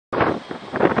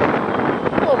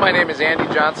Hello, my name is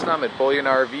Andy Johnson. I'm at Bullion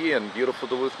RV in beautiful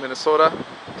Duluth, Minnesota.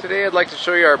 Today I'd like to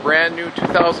show you our brand new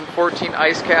 2014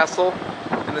 Ice Castle,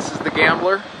 and this is the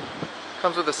Gambler.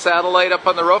 Comes with a satellite up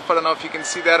on the roof. I don't know if you can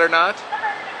see that or not.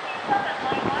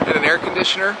 And an air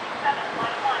conditioner.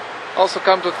 Also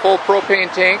comes with full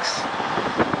propane tanks.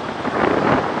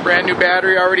 Brand new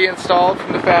battery already installed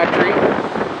from the factory.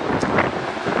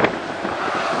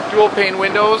 Dual pane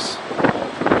windows.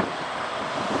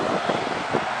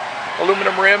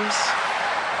 Aluminum rims.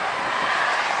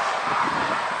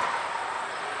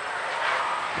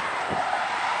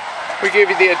 We gave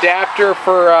you the adapter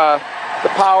for the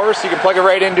power, so you can plug it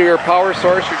right into your power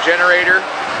source, your generator.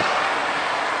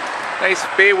 Nice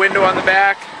bay window on the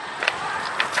back.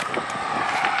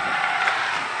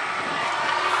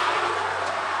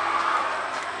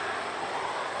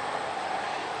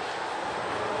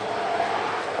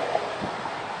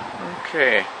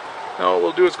 Okay. Now what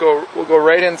we'll do is we'll go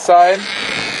right inside.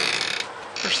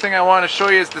 First thing I want to show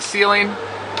you is the ceiling.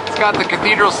 It's got the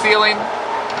cathedral ceiling.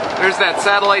 There's that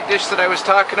satellite dish that I was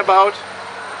talking about.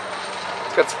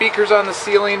 It's got speakers on the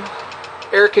ceiling,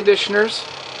 air conditioners.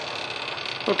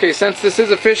 Okay, since this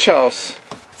is a fish house,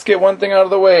 let's get one thing out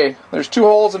of the way. There's 2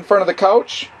 holes in front of the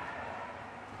couch.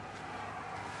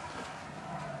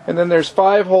 And then there's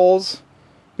 5 holes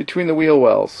between the wheel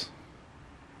wells.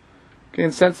 Okay,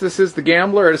 and since this is the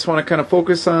Gambler, I just want to kind of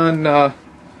focus on the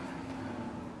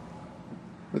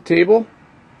table,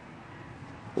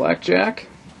 blackjack.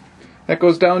 That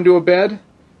goes down to a bed.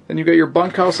 Then you've got your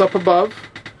bunkhouse up above.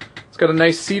 It's got a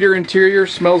nice cedar interior,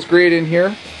 smells great in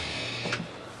here.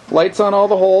 Lights on all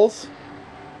the holes.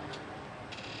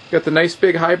 Got the nice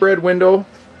big hybrid window.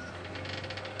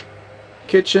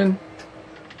 Kitchen.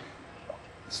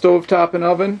 Stovetop and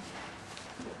oven.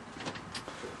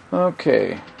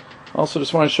 Okay. Also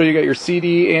just want to show you got your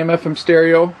CD, AM, FM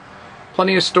stereo.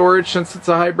 Plenty of storage since it's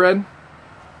a hybrid.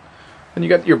 And you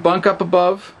got your bunk up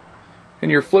above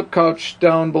and your flip couch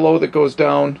down below that goes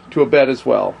down to a bed as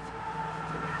well.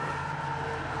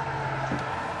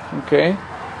 Okay.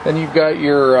 Then you've got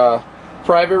your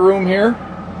private room here.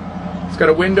 It's got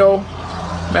a window,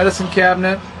 medicine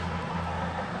cabinet,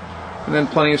 and then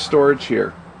plenty of storage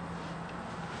here.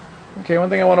 Okay, one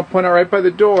thing I want to point out right by the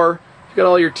door, you've got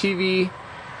all your TV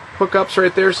hookups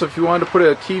right there, so if you wanted to put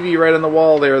a TV right on the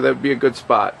wall there, that would be a good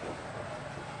spot.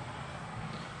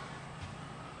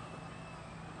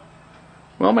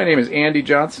 Well, my name is Andy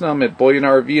Johnson. I'm at Bullion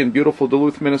RV in beautiful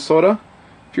Duluth, Minnesota.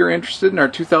 If you're interested in our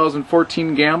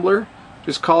 2014 Gambler,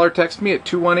 just call or text me at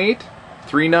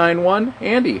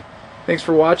 218-391-ANDY. Thanks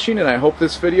for watching, and I hope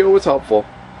this video was helpful.